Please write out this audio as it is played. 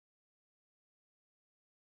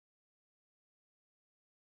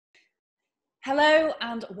Hello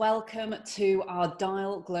and welcome to our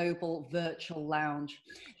Dial Global Virtual Lounge.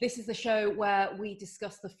 This is the show where we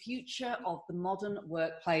discuss the future of the modern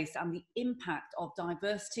workplace and the impact of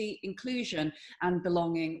diversity, inclusion and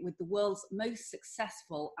belonging with the world's most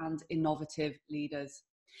successful and innovative leaders.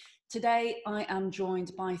 Today, I am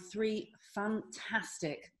joined by three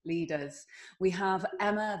fantastic leaders. We have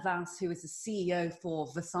Emma Vass, who is the CEO for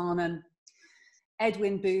Vass,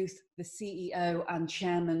 Edwin Booth, the CEO and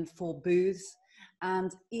chairman for Booths,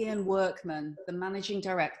 and Ian Workman, the managing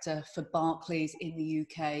director for Barclays in the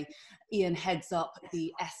UK. Ian heads up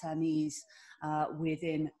the SMEs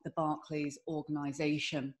within the Barclays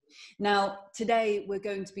organisation. Now, today we're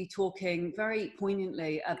going to be talking very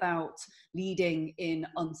poignantly about leading in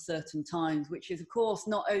uncertain times, which is, of course,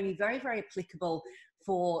 not only very, very applicable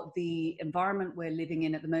for the environment we're living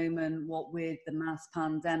in at the moment, what with the mass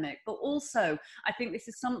pandemic, but also I think this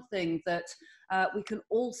is something that we can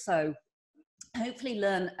also hopefully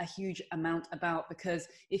learn a huge amount about, because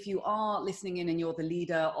if you are listening in and you're the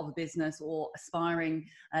leader of a business or aspiring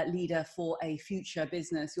leader for a future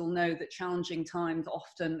business, you'll know that challenging times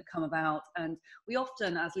often come about, and we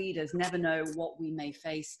often as leaders never know what we may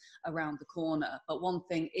face around the corner. But one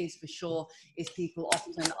thing is for sure is people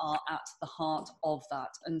often are at the heart of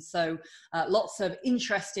that. And so lots of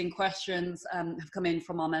interesting questions have come in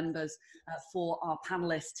from our members for our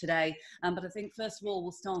panelists today. But I think first of all,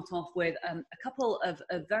 we'll start off with a couple of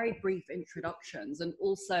very brief introductions, and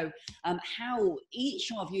also how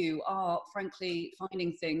each of you are frankly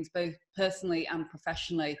finding things both personally and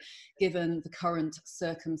professionally given the current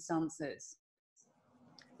circumstances.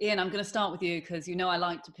 Ian, I'm going to start with you because you know I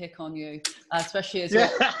like to pick on you, especially as your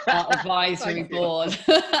advisory board.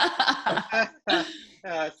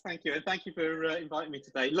 Thank you, and thank you for inviting me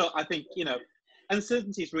today. Look, I think,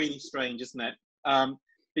 uncertainty is really strange, isn't it?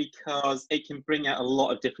 Because it can bring out a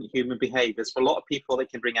lot of different human behaviours. For a lot of people, it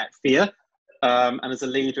can bring out fear, and as a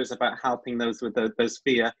leader, it's about helping those with those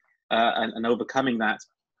fear and overcoming that.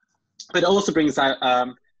 But it also brings out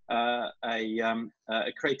a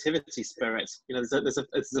creativity spirit. There's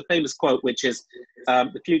a famous quote which is,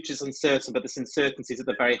 "The future is uncertain, but this uncertainty is at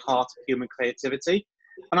the very heart of human creativity."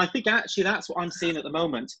 And I think actually that's what I'm seeing at the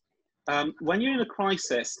moment. When you're in a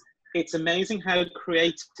crisis, it's amazing how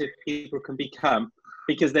creative people can become,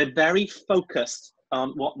 because they're very focused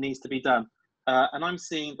on what needs to be done. And I'm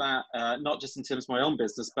seeing that not just in terms of my own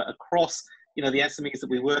business, but across the SMEs that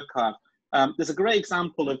we work on. There's a great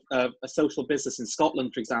example of a social business in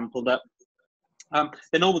Scotland, for example, that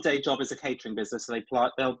their normal day job is a catering business, so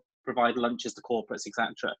they'll provide lunches to corporates,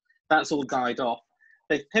 etc. That's all died off.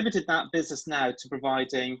 They've pivoted that business now to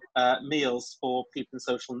providing meals for people in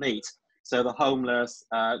social need, so the homeless,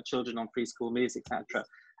 children on preschool meals, etc.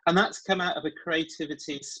 And that's come out of a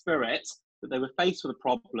creativity spirit that they were faced with a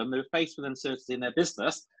problem, they were faced with uncertainty in their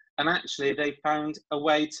business, and actually they found a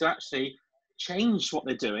way to actually change what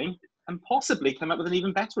they're doing and possibly come up with an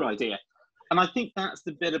even better idea. And I think that's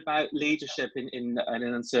the bit about leadership in an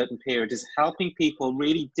uncertain period, is helping people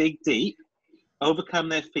really dig deep, overcome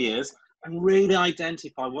their fears, and really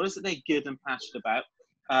identify what is it they're good and passionate about,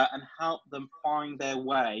 and help them find their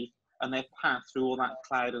way and their path through all that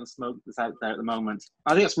cloud and smoke that's out there at the moment.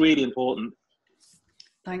 I think that's really important.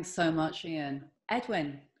 Thanks so much, Ian.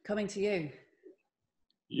 Edwin, coming to you.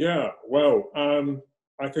 Yeah, well,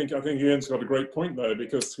 I think Ian's got a great point there,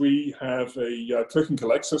 because we have a click and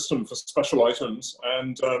collect system for special items,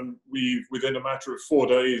 and we've, within a matter of 4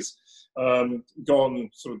 days, gone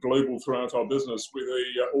sort of global throughout our business with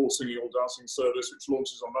a all singing, all dancing service, which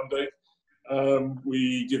launches on Monday.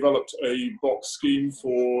 We developed a box scheme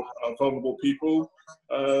for vulnerable people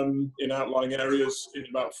in outlying areas in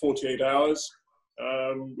about 48 hours.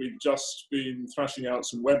 We've just been thrashing out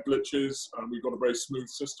some web glitches, and we've got a very smooth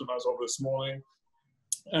system as of this morning.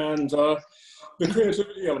 And the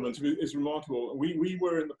creativity element is remarkable. We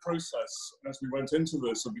were in the process, as we went into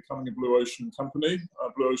this, of becoming a blue ocean company,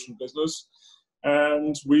 a blue ocean business,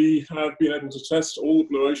 and we have been able to test all the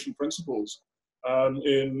blue ocean principles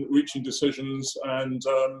in reaching decisions and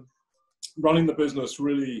running the business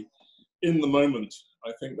really in the moment.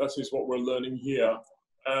 I think that is what we're learning here.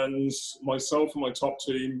 And myself and my top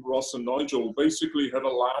team, Ross and Nigel, basically have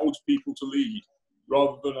allowed people to lead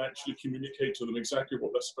rather than actually communicate to them exactly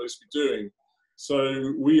what they're supposed to be doing.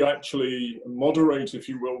 So we actually moderate, if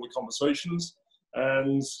you will, the conversations,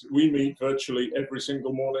 and we meet virtually every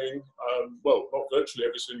single morning. Well, not virtually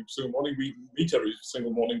every single morning, we meet every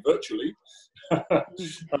single morning virtually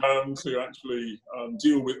to actually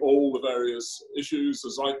deal with all the various issues, the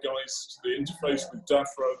zeitgeist, the interface with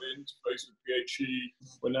DAFRA, the interface with PHE.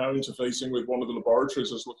 We're now interfacing with one of the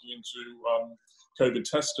laboratories that's looking into COVID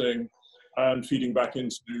testing. and feeding back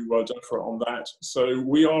into DEFRA on that. So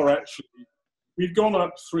we've gone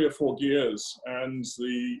up 3 or 4 gears, and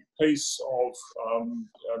the pace of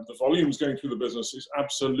the volumes going through the business is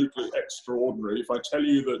absolutely extraordinary. If I tell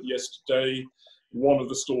you that yesterday, one of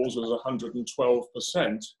the stores was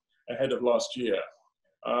 112% ahead of last year.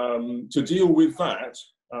 To deal with that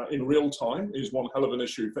in real time is one hell of an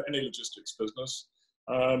issue for any logistics business.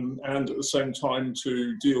 And at the same time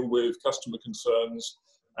to deal with customer concerns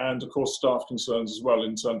and of course staff concerns as well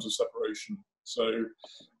in terms of separation. So,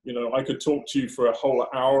 you know, I could talk to you for a whole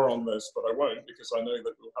hour on this, but I won't, because I know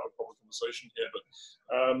that we'll have a proper conversation here. But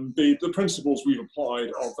the principles we've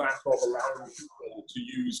applied are that of allowing people to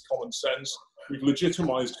use common sense. We've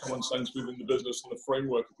legitimized common sense within the business in the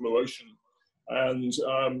framework of Blue Ocean. And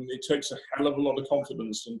it takes a hell of a lot of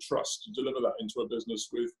confidence and trust to deliver that into a business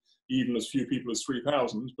with even as few people as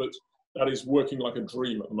 3,000, but that is working like a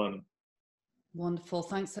dream at the moment. Wonderful.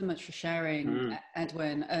 Thanks so much for sharing,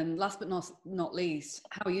 Edwin. And last but not least,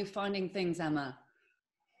 how are you finding things, Emma?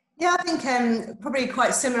 Yeah, I think probably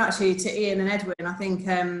quite similar actually to Ian and Edwin. I think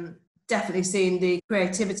definitely seeing the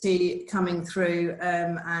creativity coming through,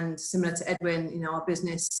 and similar to Edwin, you know, our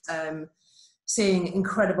business seeing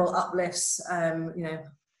incredible uplifts, you know,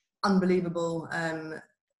 unbelievable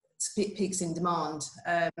peaks in demand.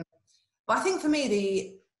 But I think for me,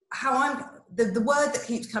 the word that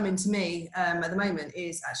keeps coming to me at the moment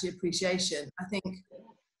is actually appreciation. I think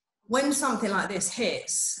when something like this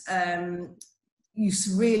hits, you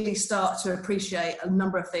really start to appreciate a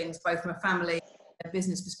number of things, both from a family and a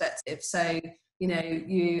business perspective. So, you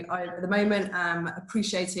know, I at the moment am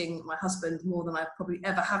appreciating my husband more than I probably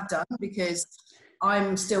ever have done, because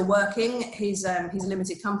I'm still working. He's a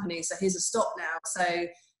limited company, so he's a stop now. So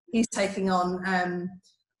he's taking on, and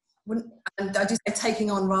I do say taking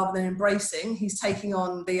on rather than embracing. He's taking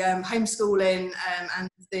on the homeschooling and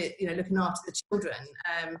the, you know, looking after the children.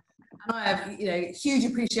 And I have, you know, huge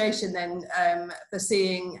appreciation then for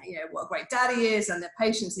seeing, you know, what a great dad he is and the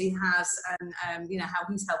patience he has, and you know, how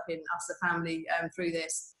he's helping us, the family, through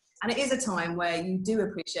this. And it is a time where you do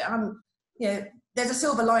appreciate. You know, there's a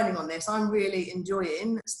silver lining on this. I'm really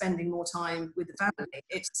enjoying spending more time with the family.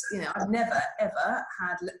 It's, you know, I've never ever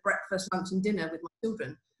had breakfast, lunch, and dinner with my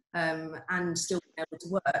children, and still been able to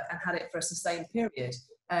work and had it for a sustained period.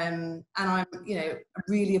 And I'm, you know,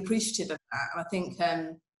 really appreciative of that. And I think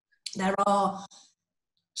there are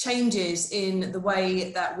changes in the way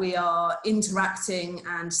that we are interacting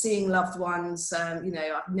and seeing loved ones. You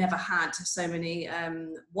know, I've never had so many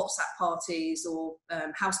WhatsApp parties or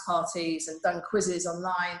house parties and done quizzes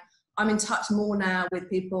online. I'm in touch more now with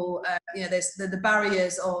people. You know, there's the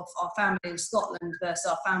barriers of our family in Scotland versus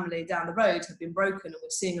our family down the road have been broken, and we're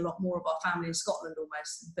seeing a lot more of our family in Scotland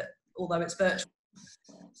almost, but although it's virtual.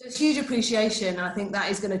 So it's huge appreciation, and I think that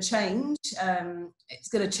is going to change. It's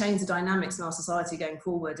going to change the dynamics in our society going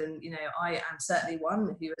forward. And, you know, I am certainly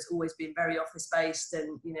one who has always been very office-based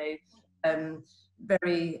and, you know,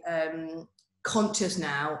 very conscious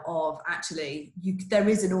now of actually there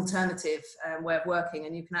is an alternative way of working,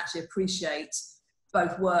 and you can actually appreciate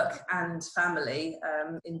both work and family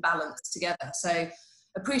in balance together. So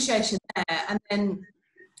appreciation there. And then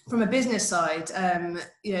from a business side,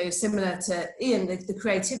 you know, similar to Ian, the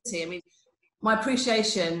creativity. I mean, my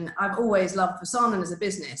appreciation, I've always loved Vasanan as a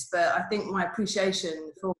business, but I think my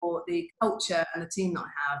appreciation for the culture and the team that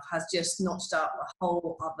I have has just notched up a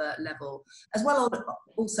whole other level, as well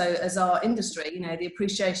also as our industry. You know, the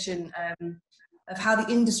appreciation of how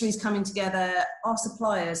the industry is coming together. Our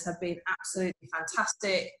suppliers have been absolutely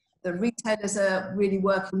fantastic. The retailers are really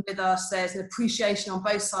working with us. There's an appreciation on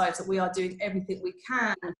both sides that we are doing everything we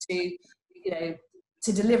can to, you know,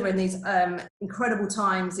 to deliver in these incredible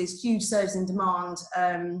times, these huge surges in demand.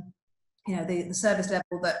 You know, the service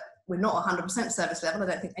level that we're not 100% service level. I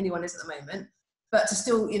don't think anyone is at the moment. But to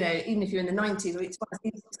still, you know, even if you're in the 90s or it's one of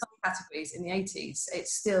these categories in the 80s,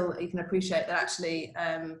 it's still, you can appreciate that actually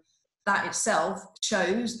that itself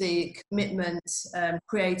shows the commitment,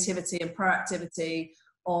 creativity and proactivity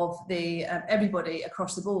of the everybody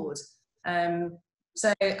across the board.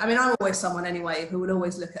 So, I mean, I'm always someone anyway who will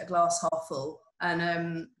always look at a glass half full,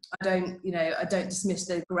 and I don't dismiss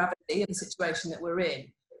the gravity of the situation that we're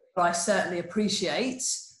in, but I certainly appreciate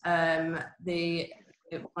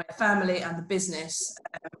my family and the business,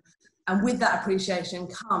 and with that appreciation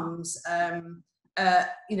comes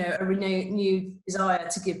you know, a renewed desire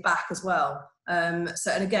to give back as well.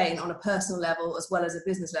 So, and again, on a personal level as well as a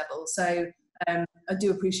business level. So I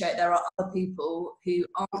do appreciate there are other people who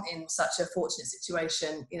aren't in such a fortunate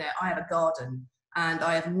situation. You know, I have a garden, and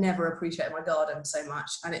I have never appreciated my garden so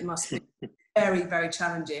much, and it must be very, very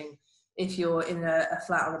challenging if you're in a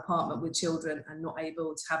flat or apartment with children and not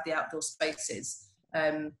able to have the outdoor spaces.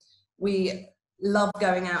 We love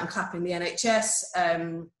going out and clapping the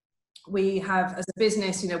NHS. We have, as a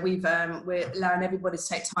business, you know, we're allowing everybody to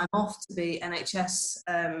take time off to the NHS,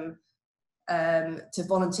 to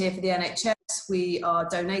volunteer for the NHS. We are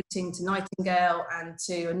donating to Nightingale and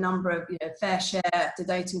to a number of, you know, Fair Share,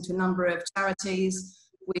 donating to a number of charities.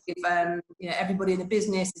 We've, you know, everybody in the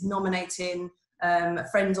business is nominating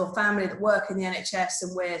friends or family that work in the NHS,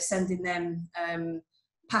 and we're sending them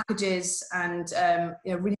packages, and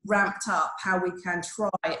you know, really ramped up how we can try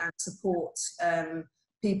and support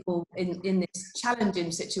people in this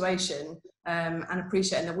challenging situation, and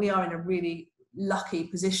appreciating that we are in a really lucky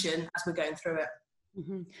position as we're going through it.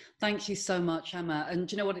 Mm-hmm. Thank you so much, Emma. And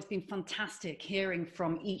do you know what? It's been fantastic hearing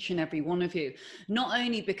from each and every one of you. Not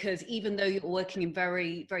only because even though you're working in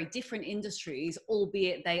very, very different industries,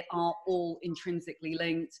 albeit they are all intrinsically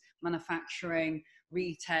linked, manufacturing,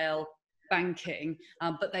 retail, banking,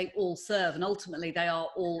 but they all serve, and ultimately they are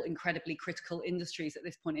all incredibly critical industries at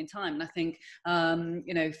this point in time. And I think,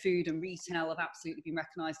 you know, food and retail have absolutely been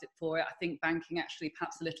recognised for it. I think banking actually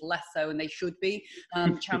perhaps a little less so, and they should be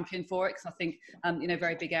championed for it, because I think, you know,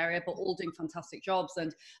 very big area, but all doing fantastic jobs.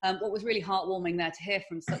 And what was really heartwarming there to hear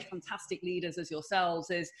from such fantastic leaders as yourselves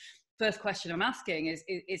is, first question I'm asking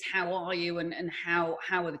is how are you, and how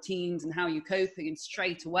are the teams, and how are you coping? And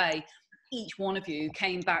straight away, each one of you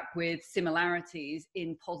came back with similarities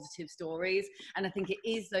in positive stories. And I think it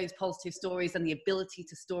is those positive stories and the ability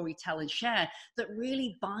to story tell and share that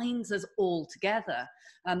really binds us all together.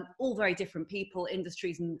 All very different people,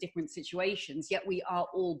 industries, and different situations, yet we are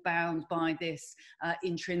all bound by this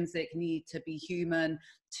intrinsic need to be human,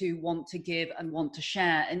 to want to give and want to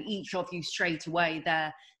share. And each of you straight away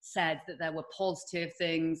there said that there were positive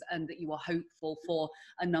things and that you were hopeful for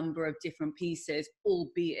a number of different pieces,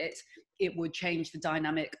 albeit it would change the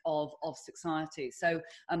dynamic of society. So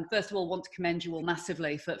first of all, want to commend you all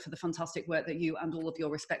massively for the fantastic work that you and all of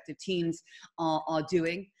your respective teams are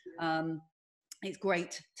doing. It's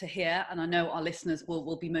great to hear, and I know our listeners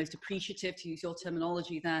will be most appreciative, to use your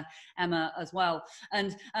terminology there, Emma, as well.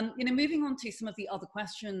 And you know, moving on to some of the other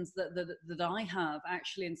questions that I have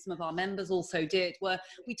actually, and some of our members also did, were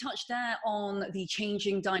we touched there on the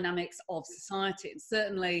changing dynamics of society. And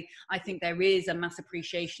certainly, I think there is a mass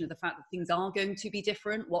appreciation of the fact that things are going to be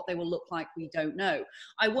different. What they will look like, we don't know.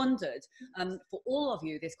 I wondered, for all of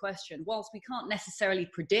you, this question, whilst we can't necessarily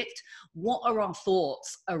predict, what are our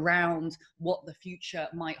thoughts around what the future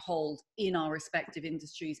might hold in our respective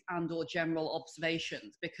industries and or general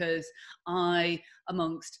observations? Because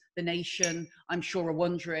amongst the nation, I'm sure are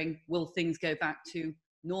wondering, will things go back to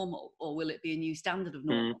normal, or will it be a new standard of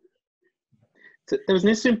normal? So there was an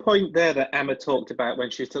interesting point there that Emma talked about when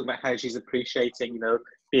she was talking about how she's appreciating, you know,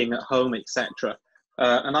 being at home, etc.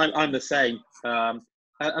 And I'm the same. And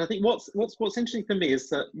I think what's interesting for me is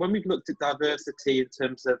that when we've looked at diversity in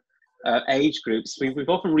terms of age groups, we've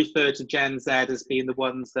often referred to Gen Z as being the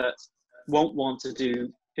ones that won't want to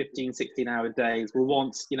do 15, 16-hour days, will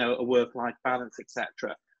want, you know, a work-life balance,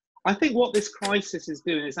 etc. I think what this crisis is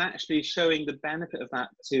doing is actually showing the benefit of that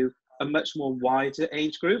to a much more wider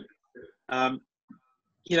age group.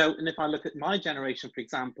 You know, and if I look at my generation, for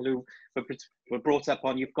example, who were brought up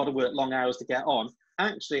on you've got to work long hours to get on,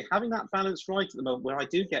 actually having that balance right at the moment where I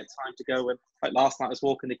do get time to go, and like last night I was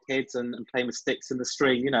walking the kids and playing with sticks in the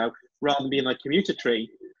stream, you know, rather than being a commuter tree.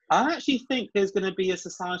 I actually think there's going to be a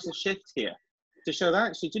societal shift here to show that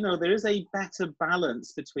actually, you know, there is a better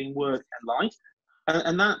balance between work and life.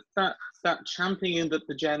 And that championing that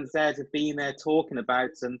the Gen Z have been there talking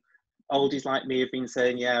about, and oldies like me have been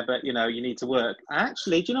saying, yeah, but you know, you need to work.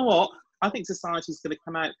 Actually, do you know what? I think society is going to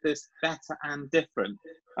come out this better and different.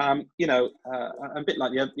 You know, a bit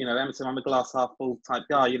like you know, Emerson, I'm a glass half full type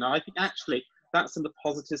guy. You know, I think actually that's some of the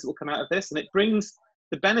positives that will come out of this, and it brings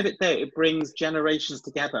the benefit there. It brings generations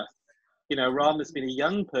together. You know, rather than this being a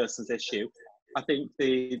young person's issue, I think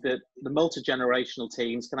the multi-generational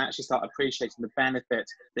teams can actually start appreciating the benefit.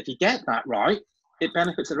 If you get that right, it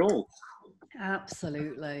benefits it all.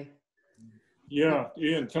 Absolutely. Yeah,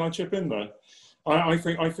 Ian, can I chip in there? I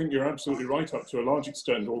think you're absolutely right up to a large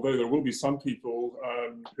extent, although there will be some people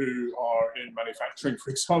who are in manufacturing,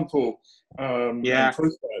 for example, and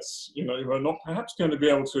process, you know, who are not perhaps going to be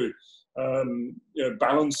able to you know,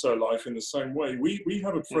 balance their life in the same way. We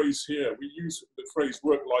have a phrase here, we use the phrase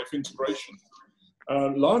work-life integration,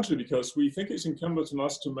 largely because we think it's incumbent on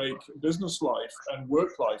us to make business life and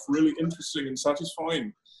work life really interesting and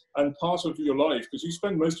satisfying and part of your life, because you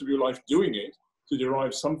spend most of your life doing it to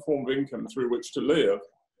derive some form of income through which to live.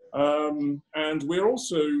 And we're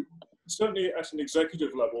also certainly at an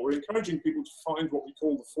executive level, we're encouraging people to find what we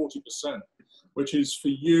call the 40%, which is for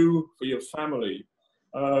you, for your family,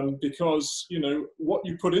 because, you know, what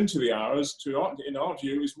you put into the hours, in our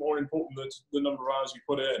view, is more important than the number of hours you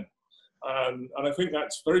put in. And I think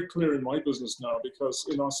that's very clear in my business now, because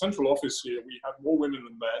in our central office here, we have more women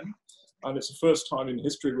than men. And it's the first time in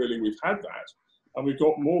history, really, we've had that. And we've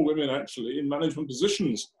got more women, actually, in management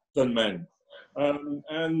positions than men.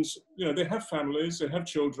 And, you know, they have families, they have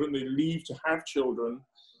children, they leave to have children.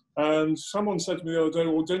 And someone said to me the other day,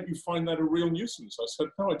 well, don't you find that a real nuisance? I said,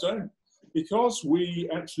 no, I don't. Because we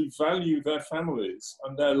actually value their families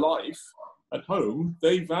and their life at home,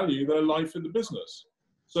 they value their life in the business.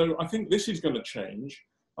 So I think this is going to change.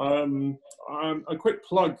 A quick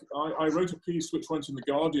plug, I wrote a piece which went in The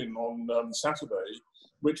Guardian on Saturday,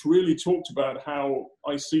 which really talked about how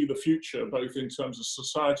I see the future, both in terms of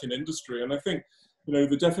society and industry. And I think, you know,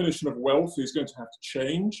 the definition of wealth is going to have to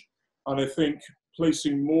change. And I think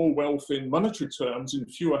placing more wealth in monetary terms in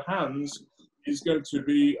fewer hands is going to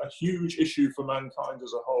be a huge issue for mankind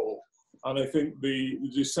as a whole. And I think the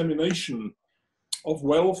dissemination of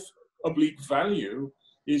wealth, value,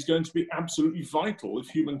 is going to be absolutely vital if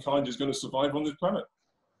humankind is going to survive on this planet.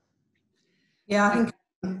 Yeah, I think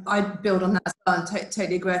I'd build on that as well, and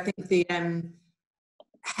totally agree. I think the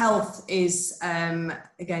health is, again,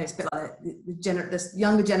 it's a bit like this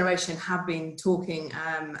younger generation have been talking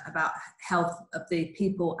about health of the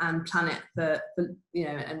people and planet for you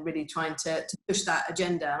know, and really trying to push that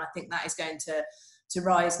agenda. And I think that is going to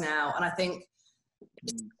rise now. And I think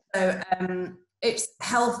so. It's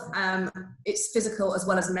health, it's physical as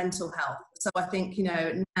well as mental health. So I think, you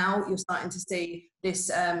know, now you're starting to see this,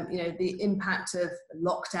 you know, the impact of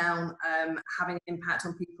lockdown having an impact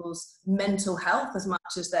on people's mental health as much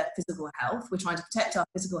as their physical health. We're trying to protect our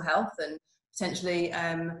physical health and potentially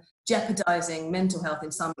jeopardizing mental health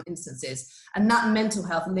in some instances. And that mental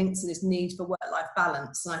health links to this need for work-life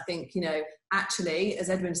balance. And I think, you know, actually, as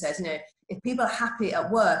Edwin says, you know, if people are happy at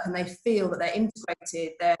work and they feel that they're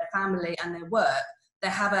integrated, their family and their work, they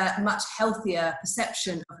have a much healthier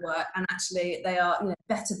perception of work, and actually they are, you know,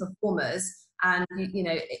 better performers, and, you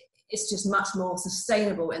know, it's just much more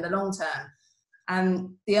sustainable in the long term.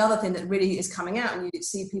 And the other thing that really is coming out, and you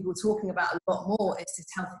see people talking about a lot more, is the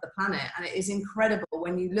health of the planet. And it is incredible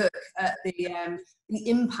when you look at the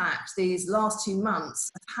impact these last 2 months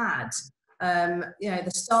have had. You know,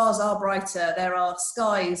 the stars are brighter, there are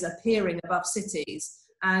skies appearing above cities,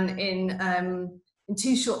 and in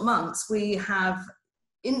 2 short months we have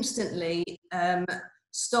instantly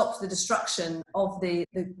stopped the destruction of the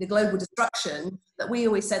global destruction that we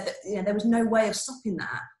always said that, you know, there was no way of stopping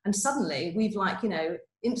that. And suddenly we've, like, you know,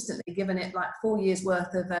 instantly given it like 4 years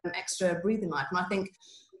worth of extra breathing life. And I think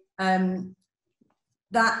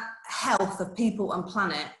that health of people and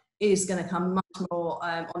planet is going to come much more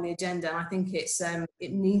on the agenda. And I think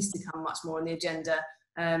it needs to come much more on the agenda.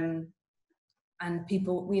 And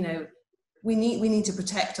people, you know, we need to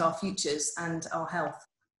protect our futures and our health.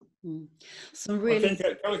 Some really.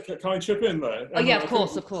 Can I chip in there? Oh yeah, of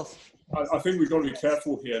course. I think we've got to be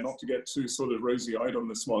careful here not to get too sort of rosy-eyed on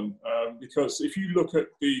this one, because if you look at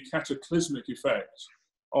the cataclysmic effect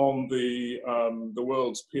on the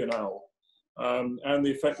world's P&L, and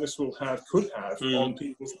the effect this could have on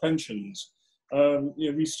people's pensions,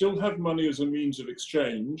 you know, we still have money as a means of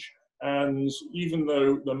exchange, and even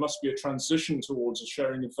though there must be a transition towards a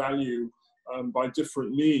sharing of value by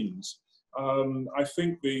different means, I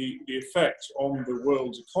think the effect on the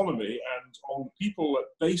world's economy and on people at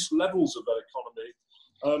base levels of that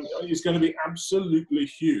economy is going to be absolutely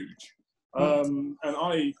huge. And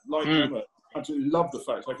I, like Emma, absolutely love the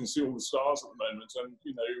fact I can see all the stars at the moment, and,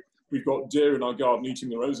 you know, we've got deer in our garden eating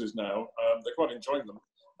the roses now. They're quite enjoying them.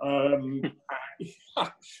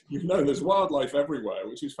 You know, there's wildlife everywhere,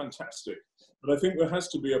 which is fantastic. But I think there has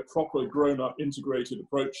to be a proper grown-up integrated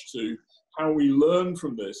approach to how we learn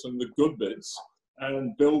from this and the good bits,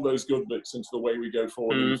 and build those good bits into the way we go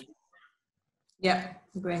forward. Yeah,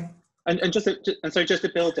 agree. And just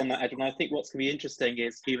to build on that, Edwin, I think what's going to be interesting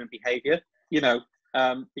is human behaviour. You know,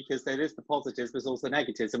 because there is the positives, there's also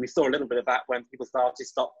negatives, and we saw a little bit of that when people started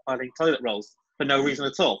stockpiling toilet rolls for no reason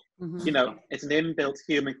at all. You know, it's an inbuilt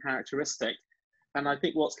human characteristic. And I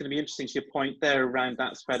think what's going to be interesting to your point there around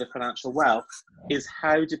that spread of financial wealth is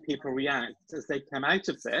how do people react as they come out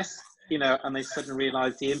of this, you know, and they suddenly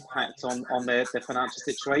realise the impact on their financial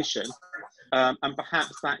situation, and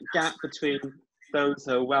perhaps that gap between those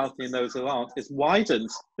who are wealthy and those who aren't is widened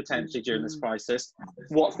potentially during this crisis.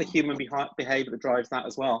 What's the human behaviour that drives that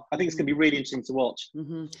as well? I think it's going to be really interesting to watch.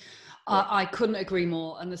 I couldn't agree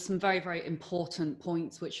more, and there's some very, very important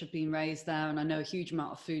points which have been raised there, and I know a huge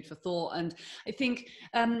amount of food for thought. And I think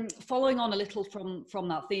following on a little from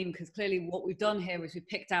that theme, because clearly what we've done here is we've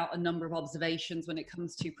picked out a number of observations when it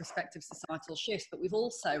comes to prospective societal shifts, but we've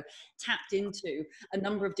also tapped into a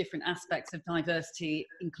number of different aspects of diversity,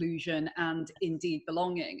 inclusion, and indeed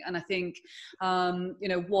belonging. And I think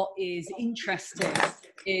what is interesting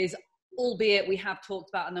is, albeit we have talked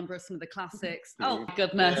about a number of some of the classics. Oh my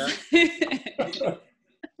goodness. Yeah.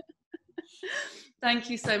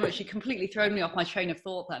 Thank you so much. You completely thrown me off my train of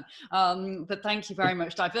thought then. But thank you very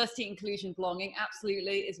much. Diversity, inclusion, belonging,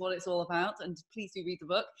 absolutely is what it's all about. And please do read the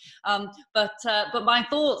book. But my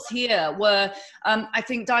thoughts here were, I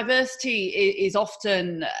think diversity is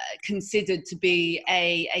often considered to be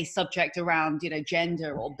a subject around,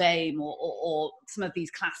 gender or BAME or some of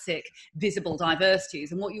these classic visible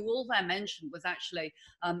diversities. And what you all there mentioned was actually,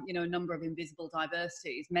 a number of invisible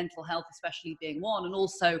diversities, mental health especially being one, and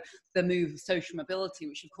also the move of social mobility,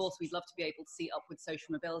 which of course we'd love to be able to see upward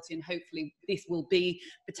social mobility, and hopefully this will be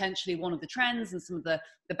potentially one of the trends and some of the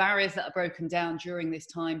barriers that are broken down during this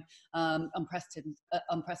time,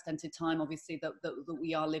 unprecedented time, obviously, that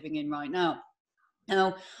we are living in right now.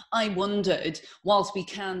 Now, I wondered, whilst we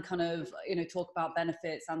can kind of, talk about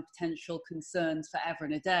benefits and potential concerns forever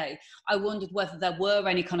and a day, I wondered whether there were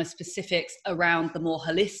any kind of specifics around the more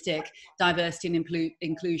holistic diversity and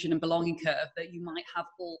inclusion and belonging curve that you might have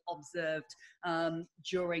all observed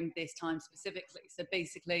during this time specifically. So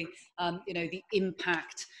basically, the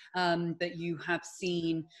impact that you have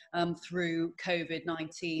seen through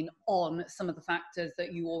COVID-19 on some of the factors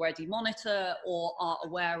that you already monitor or are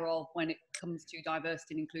aware of when it comes to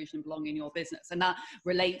diversity and inclusion and belonging in your business. And that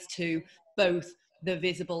relates to both the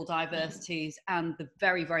visible diversities and the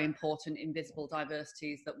very, very important invisible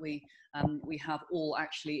diversities that we have all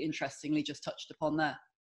actually interestingly just touched upon there.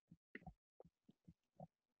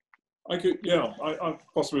 I'll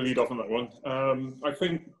possibly lead off on that one. I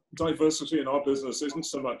think diversity in our business isn't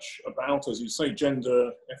so much about, as you say,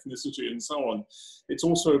 gender, ethnicity, and so on. It's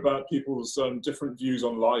also about people's different views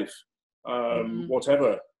on life,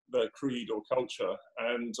 whatever their creed or culture.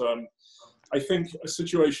 And I think a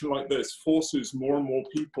situation like this forces more and more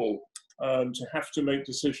people to have to make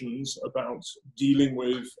decisions about dealing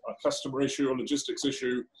with a customer issue, a logistics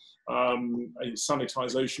issue, a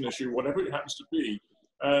sanitization issue, whatever it happens to be.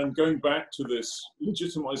 And going back to this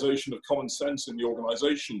legitimization of common sense in the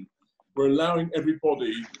organization, we're allowing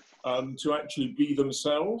everybody to actually be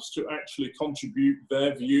themselves, to actually contribute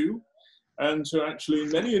their view, and to actually,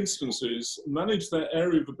 in many instances, manage their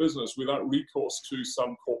area of the business without recourse to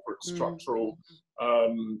some corporate structural,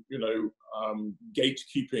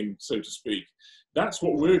 gatekeeping, so to speak. That's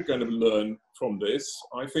what we're going to learn from this.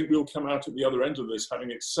 I think we'll come out at the other end of this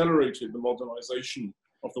having accelerated the modernization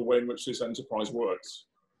of the way in which this enterprise works.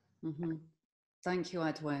 Thank you,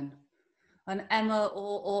 Edwin. And Emma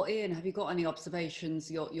or Ian, have you got any observations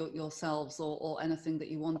yourselves or anything that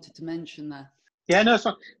you wanted to mention there? Yeah, no,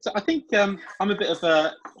 so I think I'm a bit of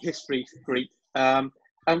a history freak. And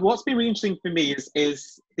what's been really interesting for me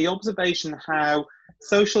is the observation how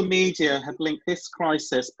social media have linked this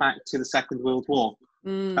crisis back to the Second World War.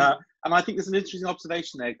 And I think there's an interesting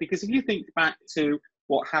observation there, because if you think back to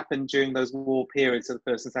what happened during those war periods of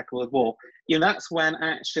the First and Second World War, that's when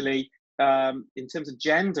actually, in terms of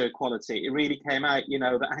gender equality, it really came out,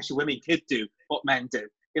 that actually women could do what men do.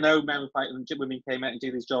 Men would fight and women came out and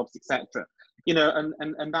do these jobs, etc.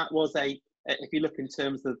 And that was if you look in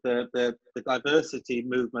terms of the diversity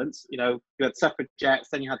movement, you had suffragettes,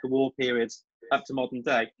 then you had the war periods up to modern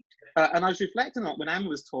day. And I was reflecting on it when Emma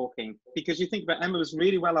was talking, because you think about Emma was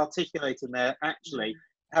really well articulating there, actually,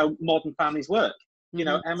 how modern families work.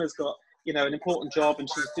 Emma's got, an important job and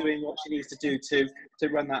she's doing what she needs to do to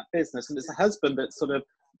run that business. And it's the husband that's sort of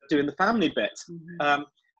doing the family bit.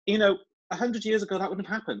 100 years ago, that wouldn't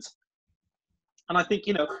have happened. And I think,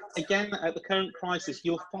 again, at the current crisis,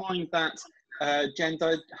 you'll find that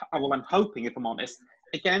gender, well, I'm hoping, if I'm honest,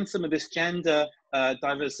 again, some of this gender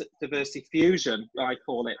diversity fusion, I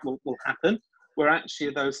call it, will happen, where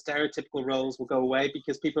actually those stereotypical roles will go away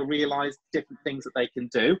because people realize different things that they can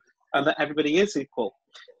do and that everybody is equal.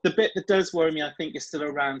 The bit that does worry me, I think, is still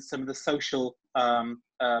around some of the social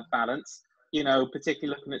balance,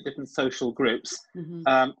 particularly looking at different social groups.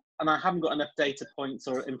 And I haven't got enough data points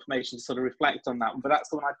or information to sort of reflect on that one, but that's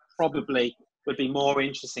the one I probably would be more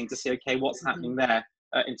interesting to see, okay, what's happening there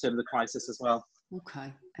in terms of the crisis as well.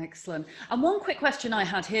 Okay, Excellent. And one quick question I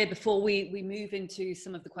had here before we move into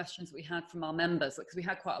some of the questions that we had from our members, because we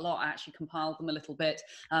had quite a lot. I actually compiled them a little bit,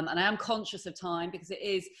 and I am conscious of time, because it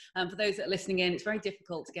is, for those that are listening in, it's very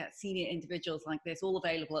difficult to get senior individuals like this all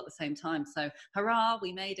available at the same time. So hurrah,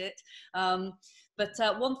 we made it.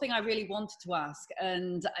 But one thing I really wanted to ask,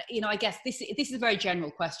 and I guess this is a very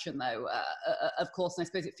general question, though, of course, and I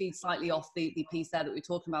suppose it feeds slightly off the piece there that we were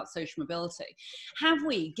talking about, social mobility. Have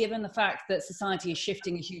we, given the fact that society is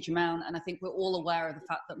shifting a huge amount, and I think we're all aware of the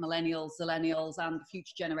fact that millennials, zillennials, and the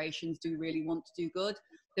future generations do really want to do good.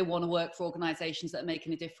 They want to work for organisations that are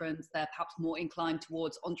making a difference. They're perhaps more inclined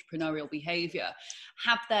towards entrepreneurial behaviour.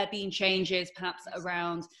 Have there been changes, perhaps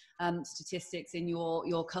around statistics in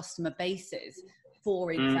your customer bases?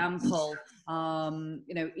 For example,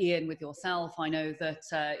 Ian, with yourself, I know that,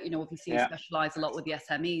 obviously you specialise a lot with the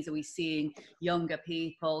SMEs. Are we seeing younger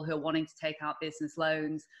people who are wanting to take out business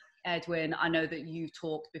loans? Edwin, I know that you've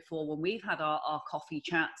talked before when we've had our coffee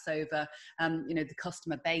chats over, the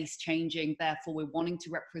customer base changing. Therefore, we're wanting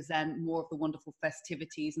to represent more of the wonderful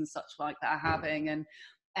festivities and such like that are having. And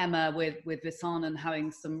Emma, with Visan and having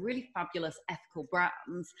some really fabulous ethical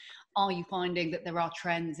brands, are you finding that there are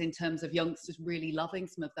trends in terms of youngsters really loving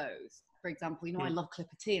some of those? For example, I love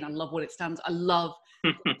Clipper Tea and I love what it stands. I love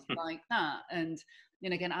like that. And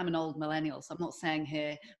again, I'm an old millennial, so I'm not saying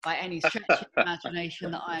here by any stretch of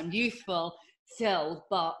imagination that I am youthful still,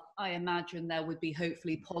 but I imagine there would be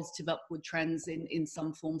hopefully positive upward trends in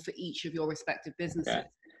some form for each of your respective businesses. Yeah.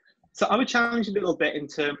 So I would challenge a little bit in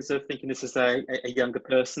terms of thinking this is a younger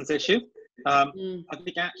person's issue. I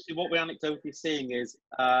think actually what we're anecdotally seeing is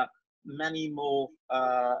many more,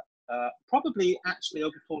 probably actually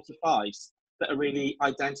over 45s that are really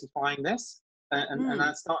identifying this. And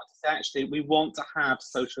I start to say, actually, we want to have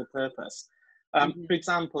social purpose. For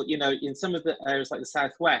example, in some of the areas like the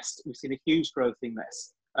Southwest, we've seen a huge growth in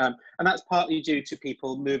this. And that's partly due to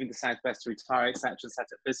people moving to Southwest to retire, etc., and set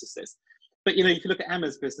up businesses. But, if you look at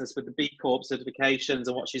Emma's business with the B Corp certifications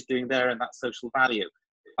and what she's doing there and that social value,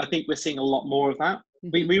 I think we're seeing a lot more of that.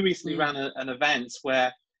 We recently ran an event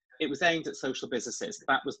where it was aimed at social businesses.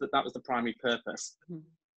 That was the primary purpose.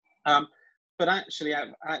 But actually, out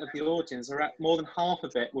of the audience, more than half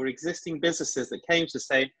of it were existing businesses that came to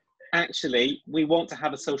say, actually, we want to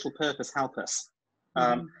have a social purpose, help us.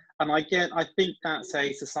 And I think that's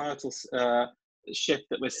a societal shift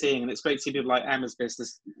that we're seeing, and it's great to see people like Emma's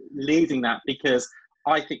business leading that, because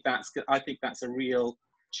I think that's a real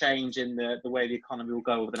change in the way the economy will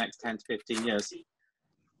go over the next 10 to 15 years.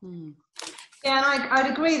 Yeah, and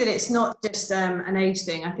I'd agree that it's not just an age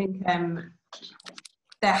thing. I think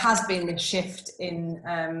there has been this shift in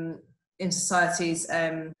society's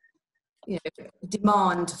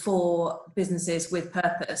demand for businesses with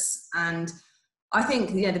purpose. And I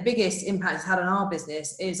think the biggest impact it's had on our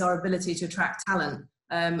business is our ability to attract talent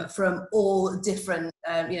from all different,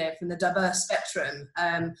 from the diverse spectrum.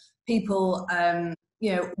 People,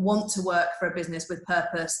 want to work for a business with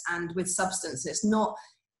purpose and with substance. It's not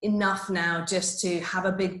enough now just to have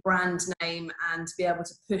a big brand name and be able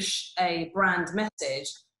to push a brand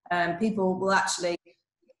message. People will actually,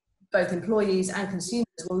 both employees and consumers,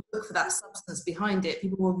 will look for that substance behind it.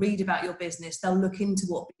 People will read about your business. They'll look into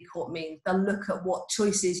what B Corp means. They'll look at what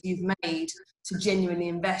choices you've made to genuinely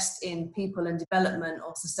invest in people and development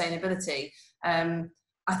or sustainability.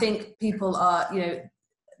 I think people are,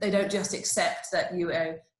 they don't just accept that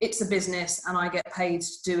it's a business and I get paid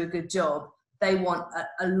to do a good job. They want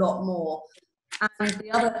a lot more. And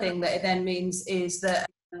the other thing that it then means is that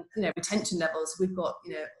retention levels. We've got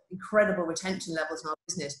incredible retention levels in our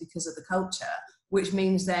business because of the culture, which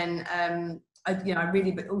means then I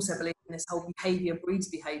really also believe in this whole behaviour breeds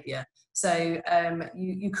behaviour. So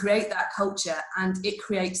you create that culture and it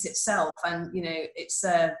creates itself, and it's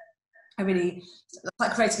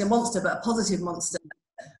like creating a monster, but a positive monster.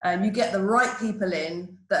 You get the right people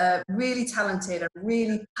in that are really talented and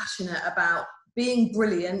really passionate about being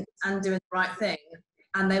brilliant and doing the right thing,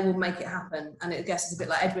 and they will make it happen. And I guess it's a bit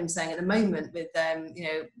like Edwin saying at the moment with,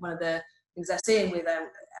 one of the things they're seeing with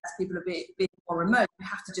as people are being more remote, you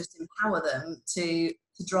have to just empower them to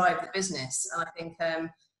drive the business. And I think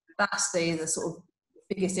that's the sort of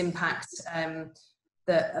biggest impact, a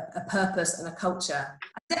purpose and a culture.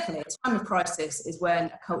 And definitely, a time of crisis is when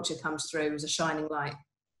a culture comes through as a shining light.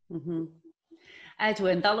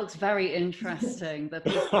 Edwin, that looks very interesting. The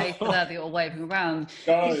piece of paper there that you're waving around.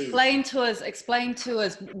 Explain to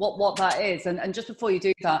us what that is. And just before you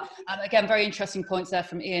do that, again, very interesting points there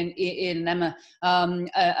from Ian and Emma.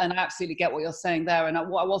 And I absolutely get what you're saying there. And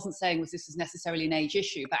what I wasn't saying was this is necessarily an age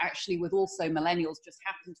issue, but actually with also millennials just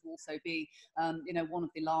happen to also be, one of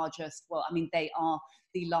the largest, they are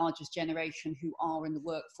the largest generation who are in the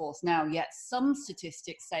workforce now, yet some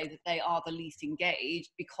statistics say that they are the least engaged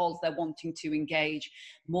because they're wanting to engage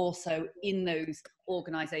more so in those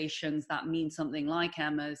organizations that mean something like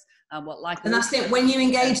Emma's. And that's it, when you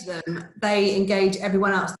engage them, they engage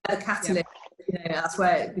everyone else. They're the catalyst. That's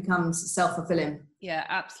where it becomes self-fulfilling. Yeah,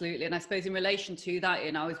 absolutely. And I suppose in relation to that,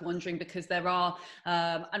 Ian, I was wondering, because there are,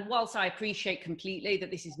 and whilst I appreciate completely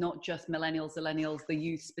that this is not just millennials, the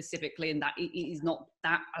youth specifically, and that it is not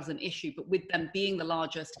that as an issue, but with them being the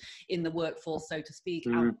largest in the workforce, so to speak,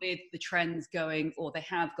 and with the trends going, or they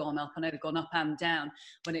have gone up, I know they've gone up and down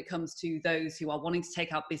when it comes to those who are wanting to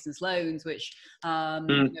take out business loans, which,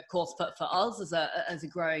 of course, for us as a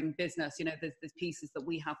growing business, there's pieces that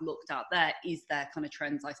we have looked at there. Is there kind of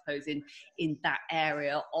trends, I suppose, in that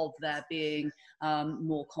area of there being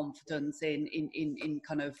more confidence in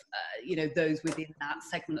kind of those within that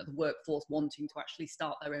segment of the workforce wanting to actually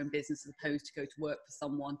start their own business as opposed to go to work for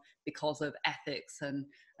someone because of ethics and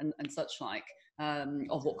such like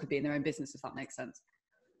of what could be in their own business, if that makes sense.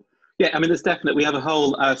 Yeah, I mean, there's definitely, we have a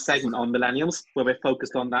whole segment on millennials where we're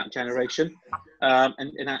focused on that generation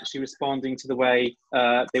and actually responding to the way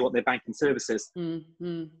they want their banking services.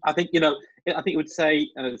 I think, I think you would say,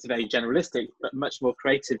 and it's very generalistic, but much more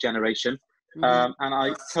creative generation. And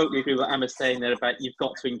I totally agree with what Emma's saying there about you've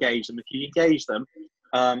got to engage them. If you engage them,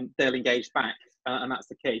 they'll engage back, and that's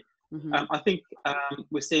the key. I think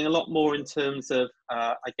we're seeing a lot more in terms of,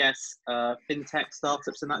 fintech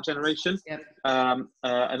startups in that generation,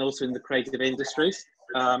 and also in the creative industries.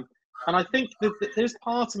 And I think that there's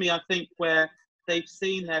part of me, I think, where they've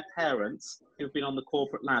seen their parents who've been on the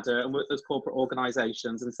corporate ladder and worked those corporate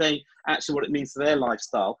organisations and saying actually what it means to their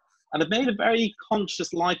lifestyle, and have made a very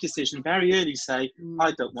conscious life decision very early to say,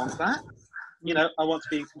 I don't want that. I want to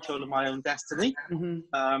be in control of my own destiny.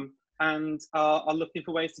 And are looking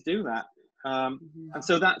for ways to do that. And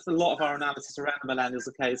so that's a lot of our analysis around the millennials,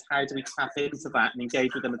 is how do we tap into that and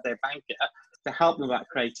engage with them as their banker to help them with that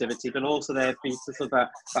creativity, but also there be sort of that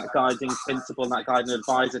guiding principle and that guiding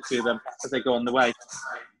advisor to them as they go on the way.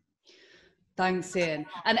 Thanks, Ian.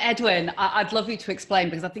 And Edwin, I'd love you to explain,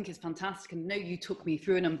 because I think it's fantastic. And I know you took me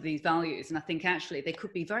through a number of these values, and I think actually they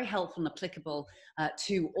could be very helpful and applicable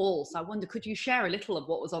to all. So I wonder, could you share a little of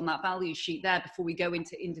what was on that value sheet there before we go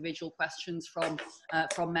into individual questions from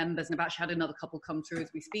members? And I've actually had another couple come through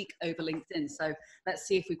as we speak over LinkedIn. So let's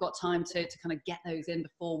see if we've got time to kind of get those in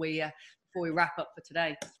before we wrap up for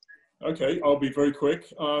today. Okay, I'll be very quick.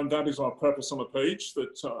 That is our purpose on the page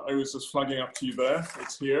that I was just flagging up to you there.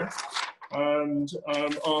 It's here. And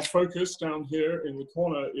our focus down here in the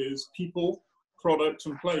corner is people, product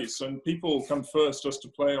and place. And people come first, just to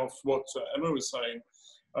play off what Emma was saying.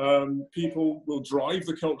 People will drive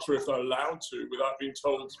the culture if they're allowed to, without being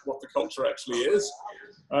told what the culture actually is.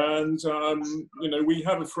 And, we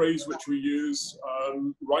have a phrase which we use,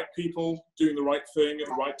 right people doing the right thing at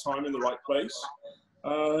the right time in the right place.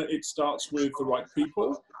 It starts with the right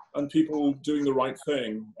people and people doing the right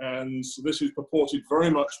thing. And this is purported very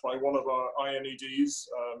much by one of our INEDs,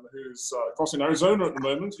 who's across in Arizona at the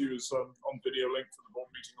moment. He was on video link for the board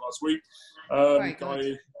meeting last week.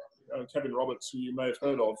 Kevin Roberts, who you may have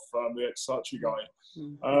heard of, the ex-Saatchi guy.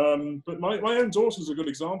 But my own daughter's a good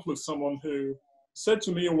example of someone who said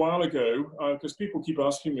to me a while ago, because people keep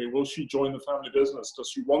asking me, will she join the family business? Does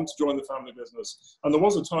she want to join the family business? And there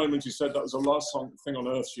was a time when she said that was the last thing on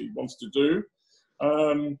earth she wanted to do.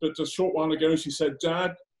 But a short while ago, she said,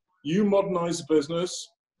 Dad, you modernize the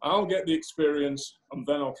business, I'll get the experience, and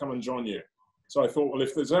then I'll come and join you. So I thought, well,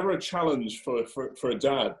 if there's ever a challenge for a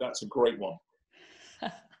dad, that's a great one.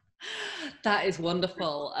 That is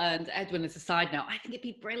wonderful. And Edwin, as a side note, I think it'd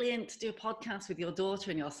be brilliant to do a podcast with your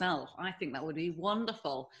daughter and yourself. I think that would be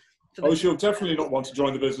wonderful. She'll definitely not want to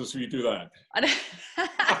join the business if you do that.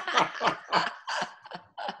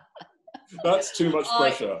 That's too much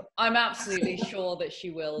pressure. I'm absolutely sure that she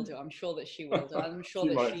will do. I'm sure that she will do. I'm sure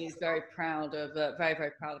that she is very proud of, very,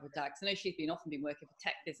 very proud of her dad. Because I know she's often been working for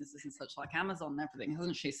tech businesses and such like Amazon and everything,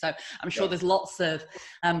 hasn't she? So I'm sure there's lots of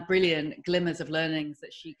brilliant glimmers of learnings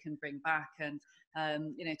that she can bring back. And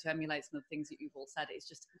to emulate some of the things that you've all said. It's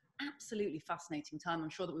just an absolutely fascinating time. I'm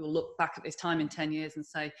sure that we will look back at this time in 10 years and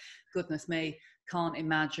say, goodness me, can't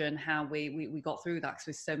imagine how we got through that, because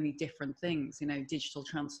there's so many different things, digital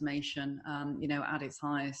transformation, at its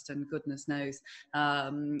highest, and goodness knows,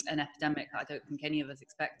 an epidemic that I don't think any of us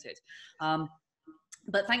expected.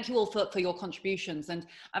 But thank you all for your contributions. And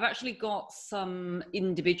I've actually got some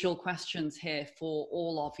individual questions here for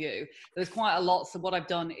all of you. There's quite a lot. So what I've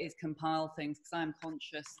done is compile things, because I'm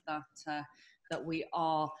conscious that we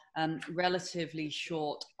are relatively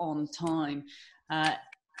short on time.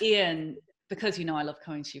 Ian, because you know I love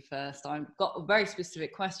coming to you first, I've got a very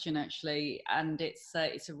specific question actually, and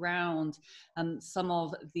it's around some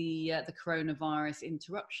of the coronavirus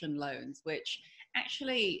interruption loans, which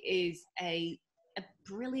actually is a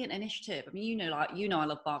brilliant initiative. I mean, you know, I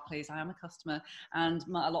love Barclays. I am a customer, and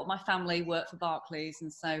a lot of my family work for Barclays,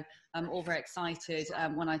 and so I'm all very excited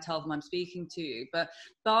when I tell them I'm speaking to you. But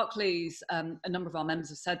Barclays, a number of our members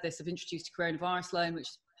have said this, have introduced a coronavirus loan, which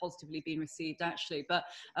positively been received actually, but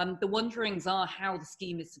the wonderings are how the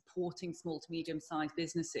scheme is supporting small to medium-sized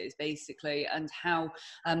businesses basically, and how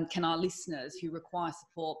can our listeners who require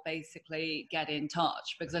support basically get in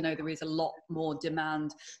touch, because I know there is a lot more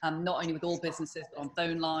demand, not only with all businesses but on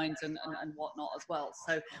phone lines and whatnot as well.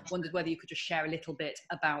 So wondered whether you could just share a little bit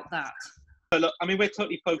about that. So look, I mean, we're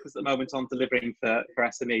totally focused at the moment on delivering for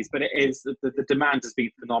SMEs, but it is the demand has been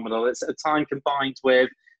phenomenal. It's a time combined with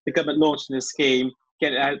the government launching a scheme,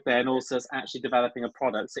 get it out there, and also actually developing a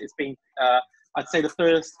product. So it's been, I'd say the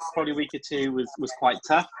first probably week or two was quite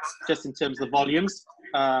tough, just in terms of the volumes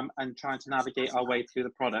and trying to navigate our way through the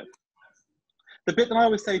product. The bit that I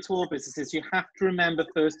always say to all businesses, you have to remember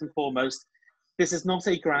first and foremost, this is not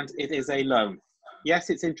a grant, it is a loan. Yes,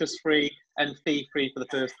 it's interest-free and fee-free for the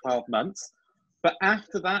first 12 months, but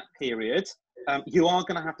after that period, you are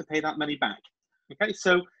going to have to pay that money back. Okay,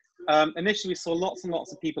 so initially we saw lots and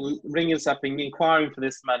lots of people ringing us up and inquiring for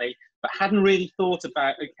this money, but hadn't really thought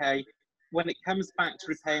about, okay, when it comes back to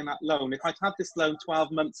repaying that loan, if I'd had this loan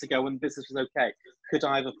 12 months ago when the business was okay, could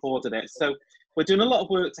I have afforded it? So we're doing a lot of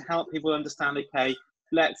work to help people understand, okay,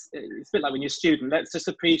 it's a bit like when you're a student, let's just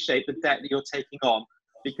appreciate the debt that you're taking on,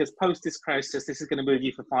 because post this crisis, this is going to move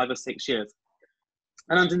you for 5 or 6 years.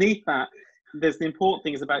 And underneath that, there's the important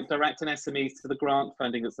thing is about directing SMEs to the grant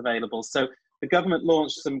funding that's available. So the government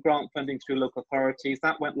launched some grant funding through local authorities.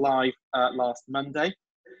 That went live last Monday.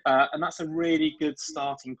 And that's a really good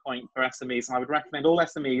starting point for SMEs. And I would recommend all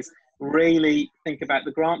SMEs really think about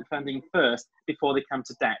the grant funding first before they come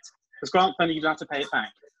to debt. Because grant funding, you don't have to pay it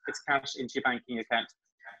back. It's cash into your banking account.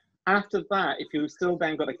 After that, if you've still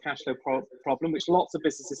then got a cash flow problem, which lots of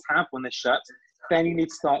businesses have when they're shut, then you need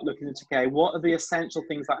to start looking into, okay, what are the essential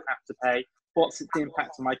things that I have to pay? What's the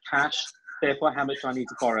impact on my cash? Therefore, how much do I need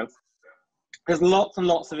to borrow? There's lots and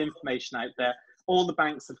lots of information out there. All the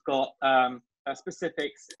banks have got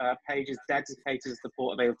specific pages dedicated to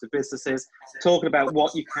support available to businesses, talking about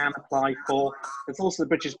what you can apply for. There's also the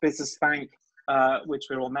British Business Bank, which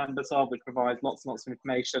we're all members of, which provides lots and lots of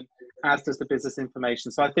information, as does the business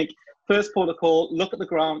information. So I think first port of call, look at the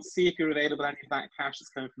grants, see if you're available any of that cash that's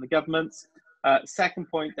coming from the government. Second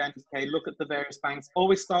point then, okay, look at the various banks.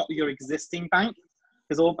 Always start with your existing bank,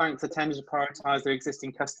 because all banks are tending to prioritise their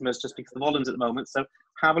existing customers just because of the volumes at the moment. So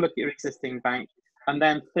have a look at your existing bank, and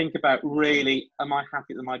then think about really, am I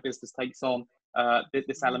happy that my business takes on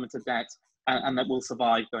this element of debt and that will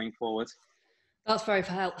survive going forward? That's very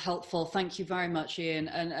helpful. Thank you very much, Ian.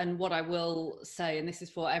 And what I will say, and this is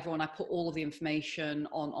for everyone, I put all of the information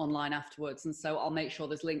online afterwards. And so I'll make sure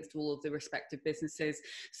there's links to all of the respective businesses,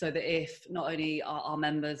 so that if not only our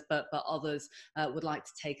members, but others would like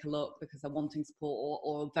to take a look because they're wanting support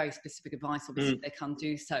or very specific advice, obviously they can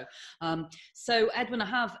do so. So Edwin, I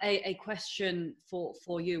have a question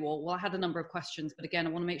for you, or well, I had a number of questions, but again, I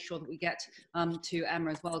want to make sure that we get to Emma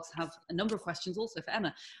as well, because I have a number of questions also for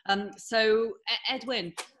Emma. So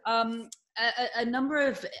Edwin, a number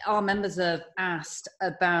of our members have asked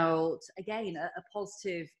about, again, a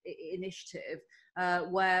positive initiative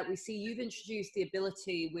where we see you've introduced the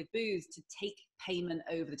ability with Booz to take payment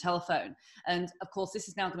over the telephone. And of course, this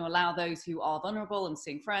is now going to allow those who are vulnerable and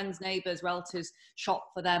seeing friends, neighbours, relatives shop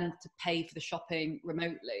for them to pay for the shopping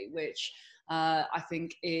remotely, which I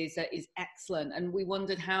think is excellent. And we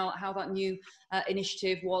wondered how that new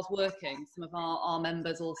initiative was working. Some of our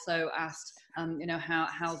members also asked, you know,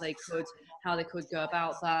 how they could go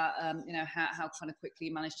about that, you know, how kind of quickly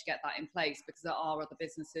you managed to get that in place, because there are other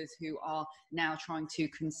businesses who are now trying to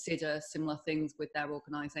consider similar things with their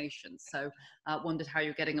organisations. So wondered how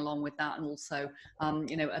you're getting along with that, and also,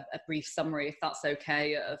 you know, a brief summary, if that's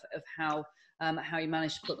okay, of how you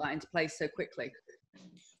managed to put that into place so quickly.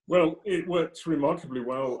 Well, it worked remarkably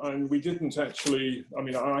well, and we didn't actually, I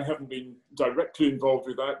mean, I haven't been directly involved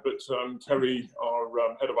with that, but Terry, our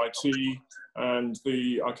head of IT, and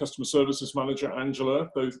our customer services manager, Angela,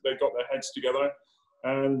 they got their heads together,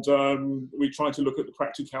 and we tried to look at the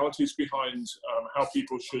practicalities behind how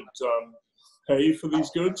people should pay for these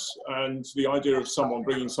goods, and the idea of someone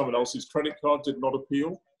bringing someone else's credit card did not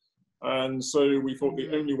appeal. And so we thought the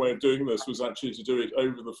only way of doing this was actually to do it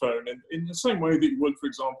over the phone, in the same way that you would, for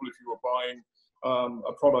example, if you were buying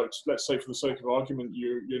a product, let's say for the sake of argument,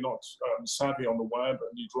 you're not savvy on the web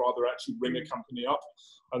and you'd rather actually ring a company up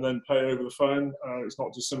and then pay over the phone. It's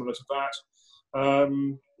not dissimilar to that.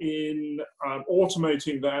 In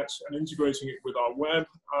automating that and integrating it with our web,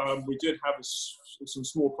 we did have some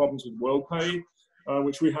small problems with WorldPay,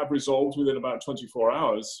 which we have resolved within about 24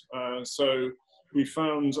 hours. So we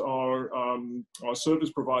found our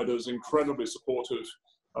service providers incredibly supportive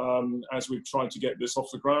as we've tried to get this off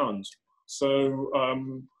the ground. So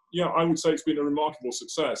yeah, I would say it's been a remarkable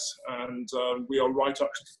success, and we are right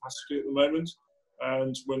up to capacity at the moment.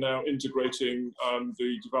 And we're now integrating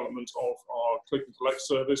the development of our click and collect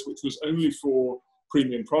service, which was only for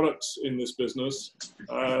premium products in this business,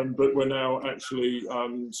 but we're now actually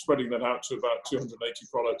spreading that out to about 280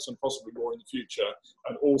 products and possibly more in the future,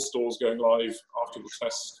 and all stores going live after the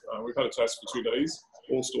test. We've had a test for 2 days,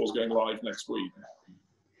 all stores going live next week.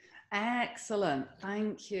 Excellent,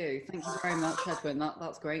 thank you very much, Edwin.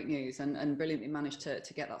 That's great news, and brilliantly managed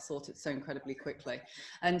to get that sorted so incredibly quickly.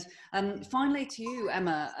 And finally to you,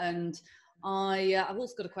 Emma, and I've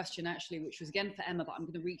also got a question actually, which was again for Emma, but I'm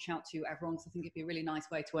going to reach out to everyone because I think it'd be a really nice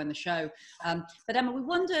way to end the show. But Emma, we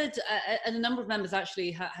wondered, and a number of members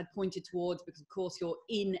actually had pointed towards, because of course you're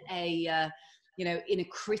in a in a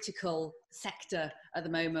critical sector at the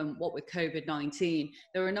moment, what with COVID-19,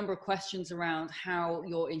 there are a number of questions around how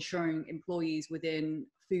you're ensuring employees within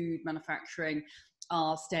food manufacturing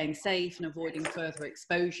are staying safe and avoiding further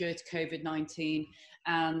exposure to COVID-19,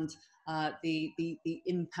 and the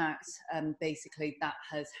impact basically that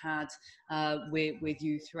has had with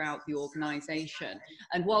you throughout the organisation.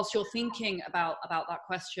 And whilst you're thinking about that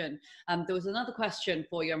question, there was another question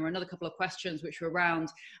for you, or another couple of questions which were around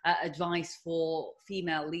advice for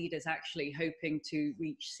female leaders actually hoping to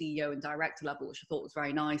reach CEO and director level, which I thought was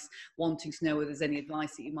very nice, wanting to know whether there's any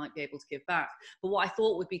advice that you might be able to give back. But what I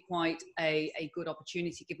thought would be quite a good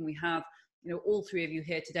opportunity, given we have all three of you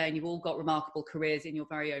here today, and you've all got remarkable careers in your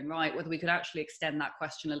very own right, whether we could actually extend that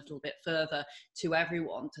question a little bit further to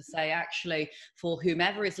everyone to say, actually, for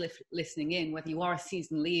whomever is listening in, whether you are a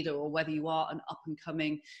seasoned leader or whether you are an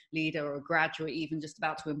up-and-coming leader or a graduate, even just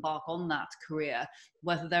about to embark on that career,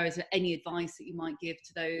 whether there is any advice that you might give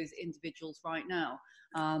to those individuals right now.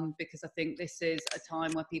 Because I think this is a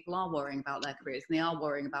time where people are worrying about their careers and they are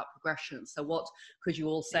worrying about progression. So what could you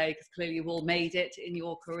all say, because clearly you've all made it in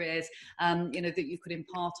your careers, that you could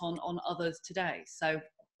impart on others today? So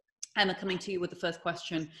Emma, coming to you with the first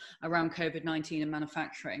question around COVID-19 and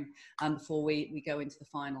manufacturing, before we go into the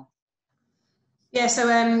final. Yeah,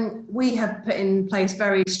 so we have put in place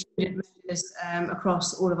very stringent measures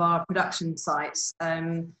across all of our production sites,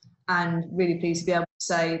 and really pleased to be able to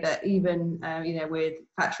say that even with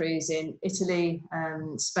factories in Italy,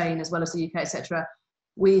 Spain, as well as the UK, etc.,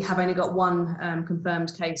 we have only got one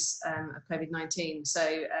confirmed case of COVID-19.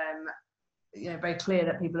 So very clear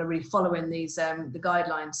that people are really following these the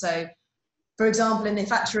guidelines. So, for example, in the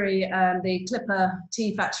factory, the Clipper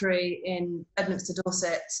tea factory in Bedminster,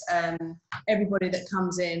 Dorset, everybody that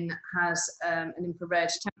comes in has an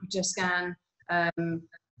infrared temperature scan.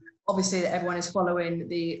 Obviously, everyone is following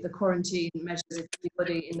the quarantine measures. If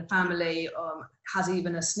anybody in the family has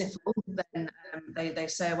even a sniffle, then they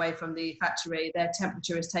stay away from the factory. Their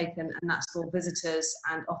temperature is taken, and that's for visitors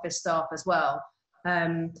and office staff as well.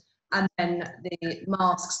 And then the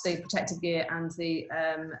masks, the protective gear, and the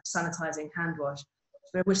sanitising hand wash.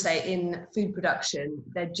 But I would say in food production,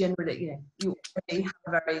 they're generally, you already have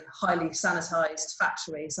a very highly sanitised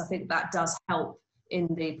factory. So I think that does help in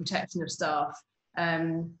the protection of staff.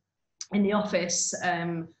 In the office,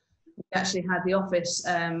 we actually had the office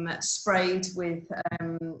sprayed with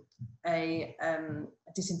a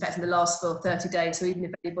disinfectant that lasts for 30 days. So even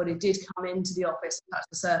if anybody did come into the office and touch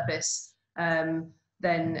the surface,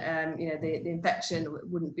 then the infection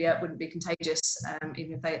wouldn't be contagious,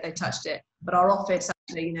 even if they touched it. But our office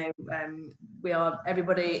actually,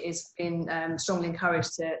 everybody is being strongly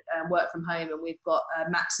encouraged to work from home, and we've got a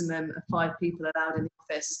maximum of 5 people allowed in the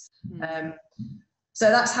office. So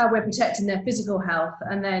that's how we're protecting their physical health.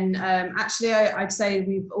 And then actually, I'd say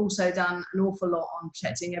we've also done an awful lot on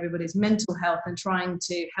protecting everybody's mental health and trying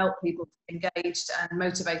to help people engaged and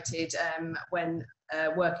motivated when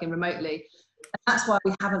working remotely. And that's why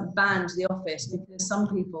we haven't banned the office, because some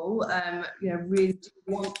people really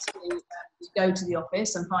want to go to the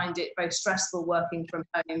office and find it very stressful working from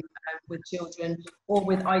home with children or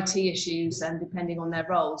with IT issues, and depending on their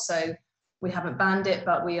role. So we haven't banned it,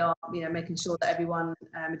 but we are, making sure that everyone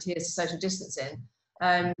adheres to social distancing.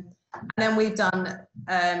 And then we've done,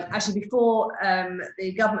 actually before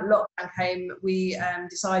the government lockdown came, we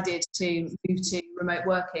decided to move to remote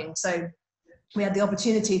working. So we had the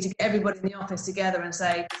opportunity to get everybody in the office together and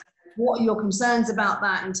say, what are your concerns about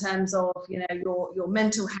that in terms of, you know, your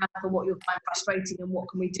mental health and what you're finding frustrating and what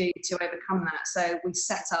can we do to overcome that? So we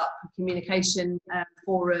set up communication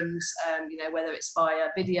forums, you know, whether it's via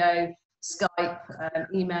video, Skype,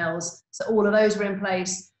 emails. So all of those were in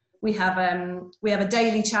place. We have a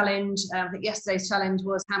daily challenge. I think yesterday's challenge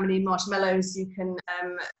was how many marshmallows you can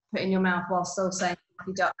put in your mouth while still saying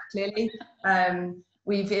 "happy duck" clearly.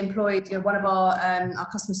 We've employed, you know, one of our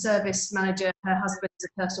customer service manager. Her husband's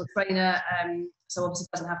a personal trainer, so obviously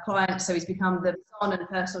doesn't have clients, so he's become the son and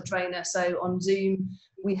personal trainer. So on Zoom,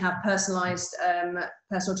 we have personalised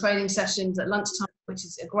personal training sessions at lunchtime, which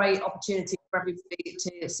is a great opportunity for everybody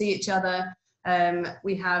to see each other.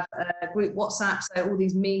 We have a group WhatsApp, so all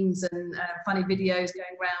these memes and funny videos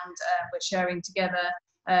going around, we're sharing together.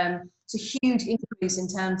 It's a huge increase in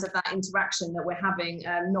terms of that interaction that we're having,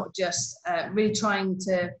 not just really trying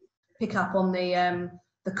to pick up on the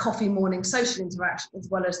coffee morning social interaction as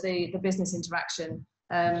well as the business interaction.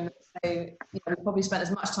 So you know, we probably spent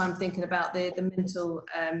as much time thinking about the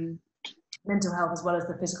mental health as well as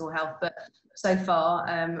the physical health, but so far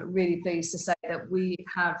really pleased to say that we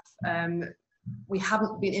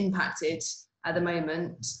haven't been impacted at the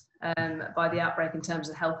moment by the outbreak in terms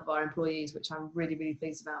of the health of our employees, which I'm really, really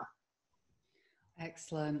pleased about.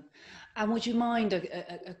 Excellent. And would you mind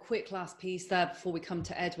a quick last piece there before we come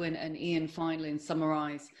to Edwin and Ian finally and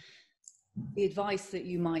summarise the advice that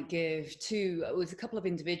you might give to, it was a couple of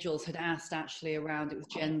individuals had asked actually around, it was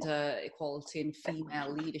gender equality and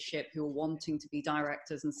female leadership who are wanting to be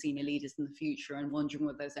directors and senior leaders in the future and wondering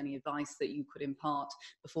whether there's any advice that you could impart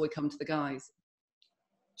before we come to the guys.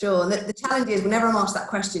 Sure. The challenge is whenever I'm asked that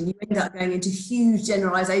question, you end up going into huge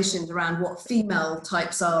generalizations around what female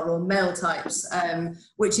types are or male types,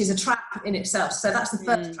 which is a trap in itself. So that's the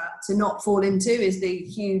first trap to not fall into, is the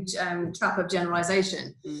huge trap of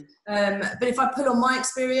generalization. But if I pull on my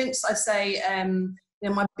experience, I'd say you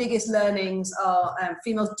know, my biggest learnings are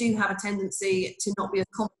females do have a tendency to not be as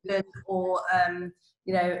confident or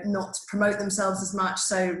you know, not promote themselves as much.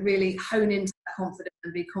 So really hone into that confidence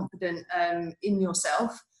and be confident in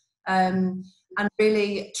yourself, and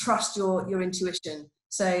really trust your intuition.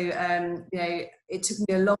 So you know, it took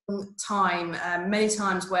me a long time, many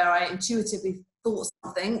times where I intuitively thought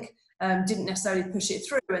something, didn't necessarily push it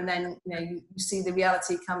through, and then you know, you see the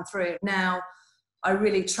reality come through. Now I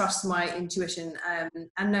really trust my intuition,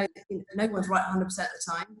 and know that no one's right 100% of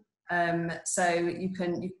the time. So you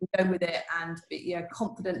can go with it and be, you know,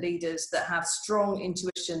 confident leaders that have strong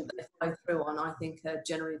intuition that they follow through on, I think are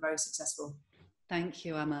generally very successful. Thank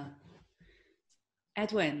you, Emma.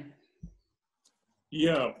 Edwin.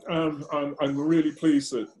 Yeah, I'm really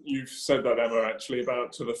pleased that you've said that, Emma, actually,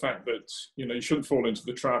 about the fact that, you know, you shouldn't fall into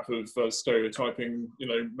the trap of stereotyping, you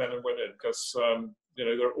know, men and women, because, you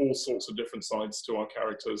know, there are all sorts of different sides to our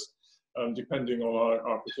characters, depending on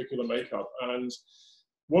our particular makeup. And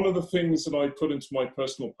one of the things that I put into my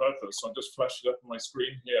personal purpose, I just flashed it up on my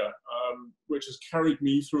screen here, which has carried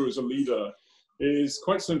me through as a leader, is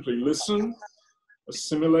quite simply listen,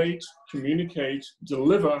 assimilate, communicate,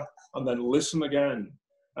 deliver, and then listen again.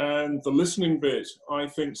 And the listening bit, I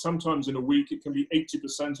think sometimes in a week it can be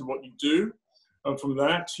 80% of what you do. And from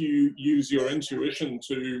that, you use your intuition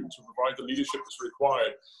to provide the leadership that's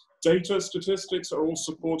required. Data, statistics are all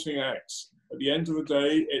supporting acts. At the end of the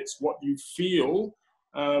day, it's what you feel,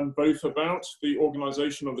 both about the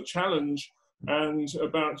organization of the challenge and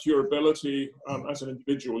about your ability as an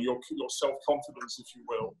individual, your self-confidence, if you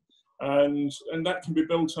will. And that can be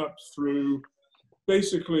built up through,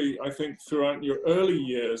 basically, I think, throughout your early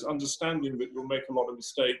years, understanding that you'll make a lot of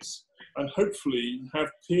mistakes, and hopefully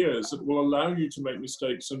have peers that will allow you to make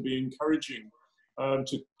mistakes and be encouraging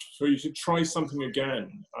for you to try something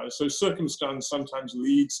again. So circumstance sometimes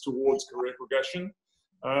leads towards career progression.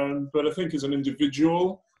 But I think as an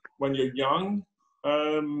individual, when you're young,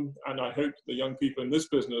 and I hope the young people in this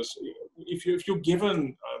business, if you're given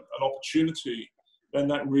an opportunity, then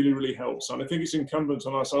that really, really helps. And I think it's incumbent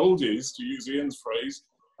on us oldies, to use Ian's phrase,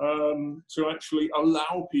 to actually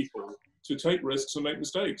allow people to take risks and make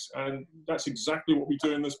mistakes. And that's exactly what we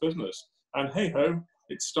do in this business. And hey-ho,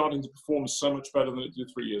 it's starting to perform so much better than it did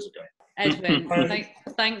 3 years ago. Edwin,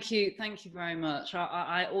 thank you very much.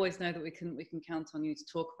 I always know that we can count on you to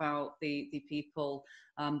talk about the people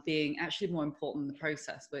being actually more important than the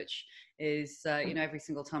process, which is you know, every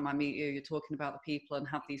single time I meet you, you're talking about the people and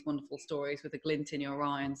have these wonderful stories with a glint in your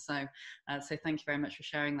eye. And so thank you very much for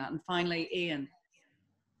sharing that. And finally, Ian.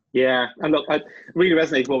 Yeah, and look, I really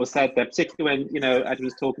resonate with what was said there, particularly when, you know, Edwin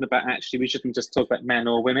was talking about actually we shouldn't just talk about men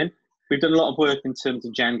or women. We've done a lot of work in terms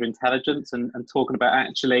of gender intelligence and talking about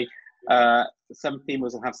actually Some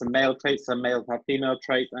females will have some male traits, some males have female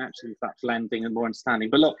traits, and actually that blending and more understanding.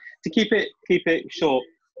 But look, to keep it short,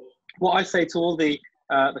 what I say to all the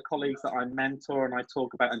colleagues that I mentor and I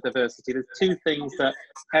talk about in diversity, there's two things that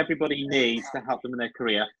everybody needs to help them in their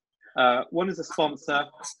career. One is a sponsor,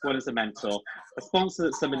 one is a mentor. A sponsor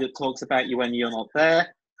is somebody that talks about you when you're not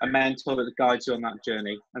there, a mentor that guides you on that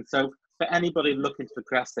journey. And so for anybody looking to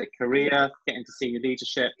progress their career, get into senior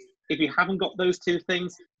leadership, if you haven't got those two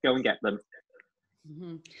things, go and get them.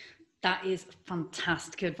 Mm-hmm. That is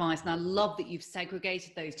fantastic advice. And I love that you've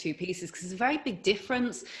segregated those two pieces, because there's a very big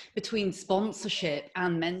difference between sponsorship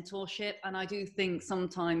and mentorship. And I do think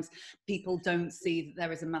sometimes people don't see that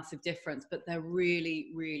there is a massive difference, but there really,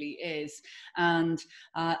 really is. And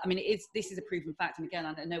I mean, this is a proven fact. And again,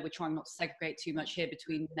 I know we're trying not to segregate too much here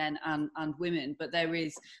between men and women, but there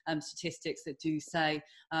is statistics that do say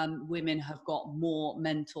women have got more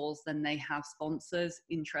mentors than they have sponsors,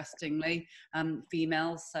 interestingly,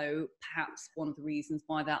 females. So perhaps one of the reasons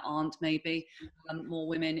why there aren't maybe more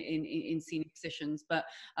women in senior positions. But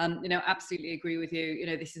you know, absolutely agree with you. You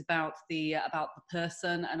know, this is about the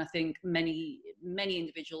person, and I think many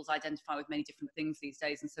individuals identify with many different things these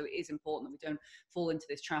days, and so it is important that we don't fall into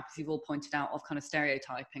this trap, as you've all pointed out, of kind of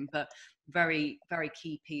stereotyping. But very, very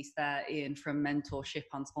key piece there, Ian, from mentorship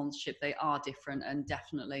and sponsorship. They are different, and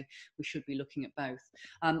definitely we should be looking at both.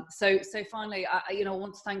 So finally, I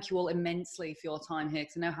want to thank you all immensely for your time here,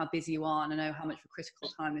 because I know how busy you are, and I know how much of a critical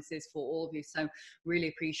time this is for all of you. So really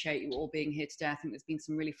appreciate you all being here today. I think there's been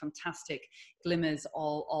some really fantastic glimmers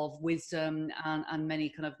of wisdom and many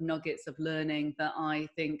kind of nuggets of learning that I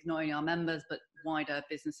think not only our members, but wider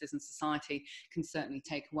businesses and society can certainly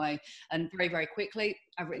take away. And very, very quickly,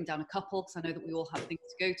 I've written down a couple, because I know that we all have things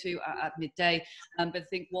to go to at midday. But I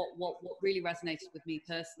think what really resonated with me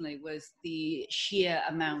personally was the sheer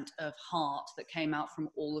amount of heart that came out from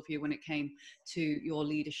all of you when it came to your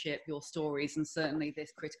leadership, your stories, and certainly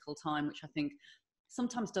this critical time, which I think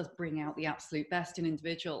sometimes does bring out the absolute best in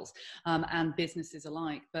individuals and businesses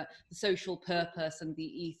alike. But the social purpose and the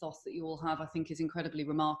ethos that you all have, I think, is incredibly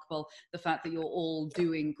remarkable. The fact that you're all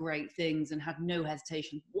doing great things and had no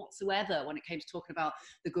hesitation whatsoever when it came to talking about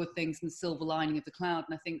the good things and the silver lining of the cloud.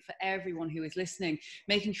 And I think for everyone who is listening,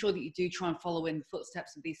 making sure that you do try and follow in the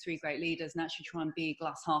footsteps of these three great leaders and actually try and be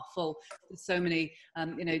glass half full. There's so many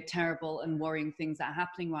terrible and worrying things that are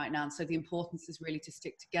happening right now. And so the importance is really to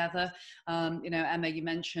stick together. Emma, you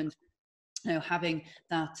mentioned having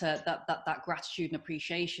that gratitude and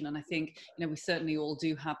appreciation, and I think we certainly all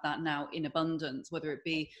do have that now in abundance, whether it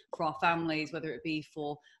be for our families, whether it be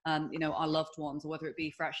for our loved ones, or whether it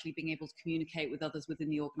be for actually being able to communicate with others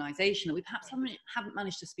within the organization that we perhaps haven't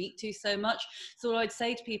managed to speak to so much. So what I'd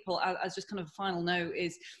say to people as just kind of a final note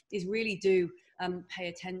is really do pay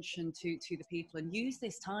attention to the people, and use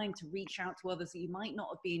this time to reach out to others that you might not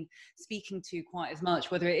have been speaking to quite as much,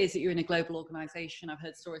 whether it is that you're in a global organization. I've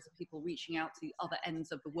heard stories of people reaching out to the other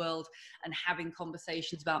ends of the world and having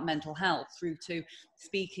conversations about mental health, through to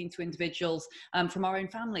speaking to individuals from our own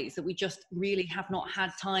families that we just really have not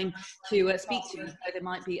had time to speak to, though they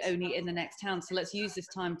might be only in the next town. So let's use this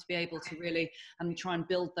time to be able to really try and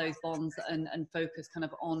build those bonds and focus kind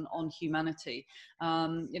of on humanity.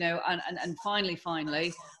 And finally,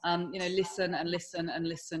 listen and listen and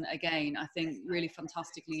listen again. I think really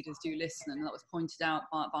fantastic leaders do listen, and that was pointed out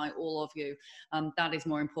by all of you. That is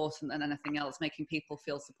more important than anything else, making people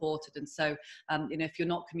feel supported. And so, if you're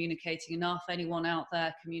not communicating enough, anyone out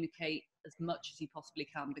there, communicate as much as you possibly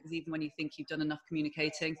can, because even when you think you've done enough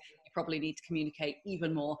communicating, you probably need to communicate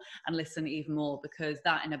even more and listen even more, because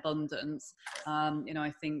that in abundance,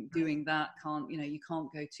 I think doing that you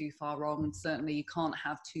can't go too far wrong, and certainly you can't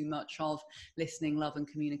have too much of listening, love and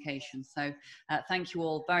communication. So thank you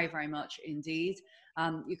all very, very much indeed.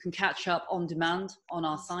 You can catch up on demand on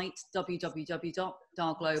our site,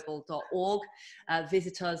 www.dialglobal.org.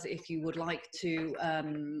 Visit us if you would like to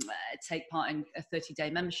take part in a 30-day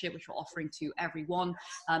membership, which we're offering to everyone.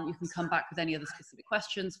 You can come back with any other specific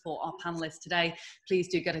questions for our panelists today. Please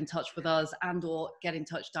do get in touch with us and or get in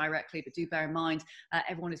touch directly, but do bear in mind,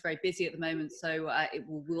 everyone is very busy at the moment, so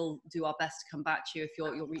we'll do our best to come back to you if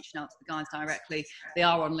you're reaching out to the guys directly. They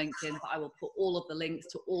are on LinkedIn, but I will put all of the links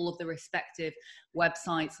to all of the respective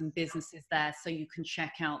websites and businesses there, so you can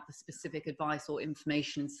check out the specific advice or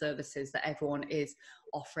information and services that everyone is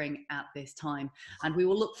offering at this time. And we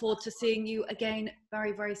will look forward to seeing you again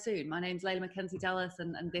very, very soon. My name's Leila McKenzie Delis,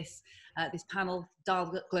 and this panel,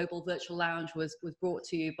 Dial Global Virtual Lounge, was brought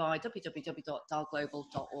to you by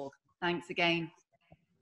www.dialglobal.org. Thanks again.